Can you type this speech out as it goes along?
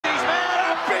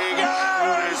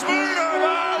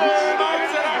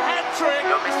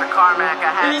tarmac, I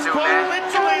had He's to, quite man.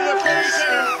 literally the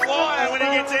 37 flyer when he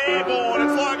gets airborne.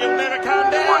 It's like he'll never come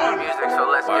We want down. the music, so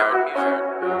let's give him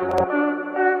music.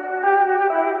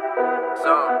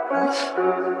 So,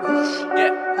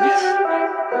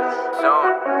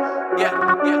 yeah.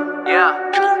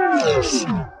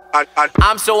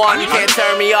 I'm so on, you can't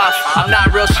turn me off. I'm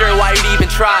not real sure why you'd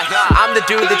even try. I'm the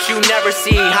dude that you never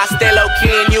see. I stay low key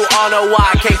and you all know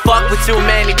why. Can't fuck with too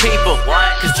many people,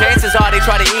 cause chances are they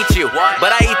try to eat you.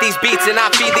 But I eat these beats and I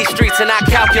feed these streets, and I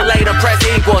calculate a press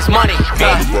equals money.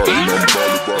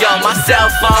 Yo, my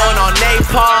cell phone on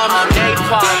napalm,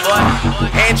 boy.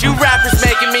 And you rappers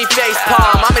making me face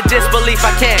palm. I'm in disbelief,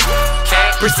 I can't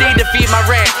proceed to feed my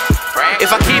rant.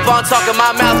 If I keep on talking,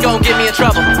 my mouth gon' get me in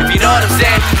trouble, if you know what I'm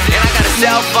saying. And I got a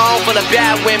cell phone full of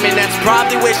bad women that's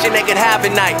probably wishing they could have a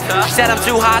night. She said I'm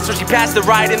too hot, so she passed the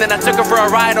ride, and then I took her for a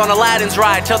ride on Aladdin's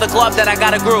ride. Tell the club that I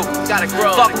got a group.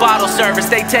 Fuck bottle service,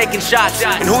 they taking shots.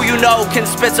 And who you know can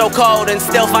spit so cold and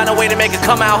still find a way to make it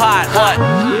come out hot. What?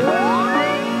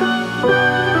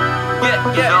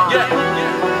 Yeah.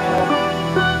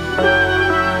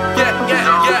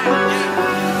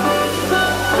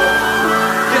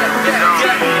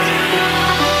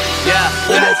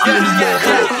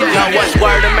 Yo, what's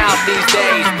word of mouth these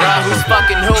days, bro? Who's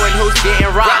fucking who and who's getting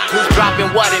rocked? Who's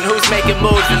dropping what and who's making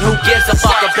moves? And who gives a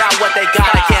fuck about what they got?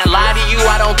 I can't lie to you,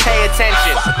 I don't pay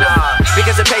attention,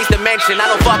 because it pays to mention. I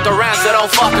don't fuck around, so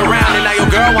don't fuck around. And now your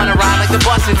girl wanna ride like the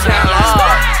bus in town.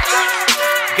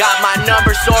 Got my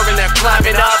number soaring, they're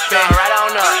climbing up, and right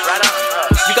on up.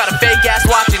 You got a fake ass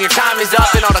watch and your time is up,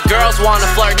 and all the girls wanna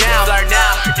flirt now.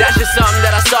 That's just something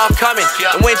that I saw coming.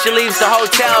 And when she leaves the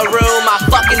hotel room, I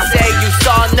fucking say you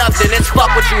saw nothing. It's fuck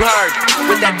what you heard.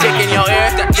 With that dick in your ear,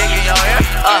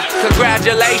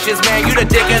 congratulations, man, you the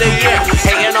dick of the year.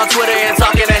 Hating on Twitter and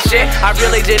talking that shit, I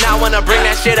really did not wanna bring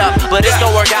that shit up, but it's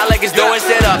gonna work out like it's doing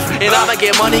sit-ups. And I'ma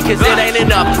get money cause it ain't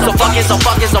enough. So fuck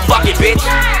it, bitch.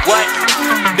 What?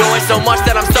 Doing so much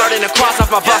that I'm starting to cross off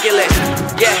my bucket list.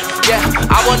 Yeah,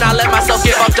 I will not let myself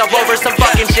get fucked up over some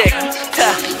fucking chick.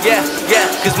 Yeah,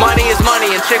 cause money is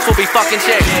money and chicks will be fucking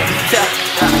chicks.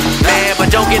 Man, but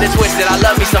don't get it twisted, I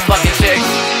love me some fucking chicks.